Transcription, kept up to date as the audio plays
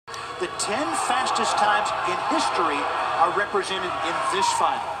The 10 fastest times in history are represented in this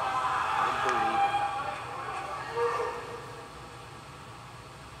final. Unbelievable.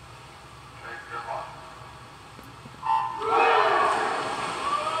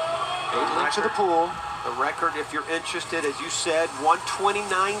 8 lengths of the pool. The record, if you're interested, as you said,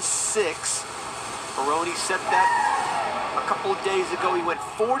 129.6. Peroni set that a couple of days ago. He went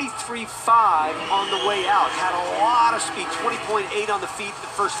 43.5 on the way out. Had a lot of speed, 20.8 on the feet the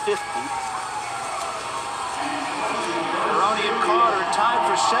first 50. Peroni and Carter tied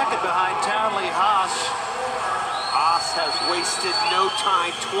for second behind Townley Haas. Haas has wasted no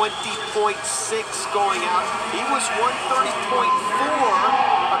time, 20.6 going out. He was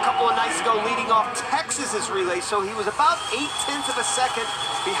 130.4 a couple of nights ago, leading off Texas's relay, so he was about 0.8 of a second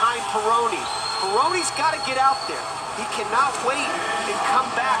behind Peroni. Peroni's got to get out there. He cannot wait and come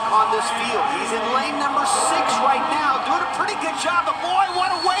back on this field. He's in lane number 6 right now, doing a pretty good job, but boy,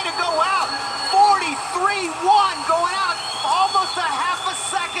 what a way to go out. 43.1 going out, almost a half a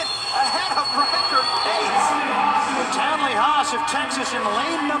second ahead of record pace. Townley Haas of Texas in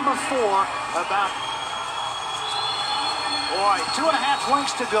lane number 4, about 2.5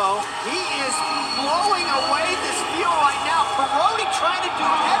 lengths to go. He is blowing away this field right now. Peroni trying to do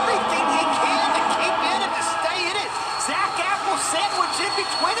everything he can to keep in and to stay in it. Zach Apple sandwiched in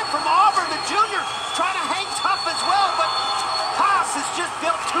between him from Auburn, the junior, trying to hang tough as well, but Haas has just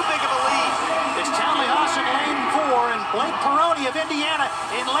built too big of a lead. It's Townley Haas in lane 4 and Blake Peroni of Indiana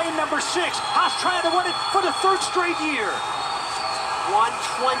in lane number 6. Haas trying to win it for the 3rd straight year.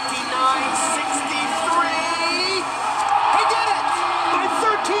 129.63. He did it! By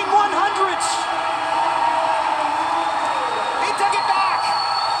 13 100ths. He took it back.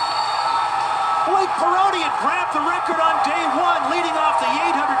 Blake Peroni had grabbed the record on day 1, leading off the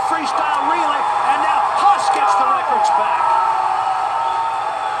 800 freestyle relay, and now Haas gets the records back.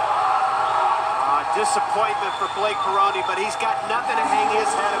 Disappointment for Blake Peroni, but he's got nothing to hang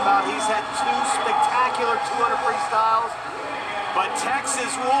his head about. He's had 2 spectacular 200 freestyles, but Texas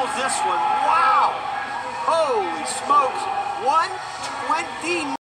rules this one. Wow! Holy smokes! 129.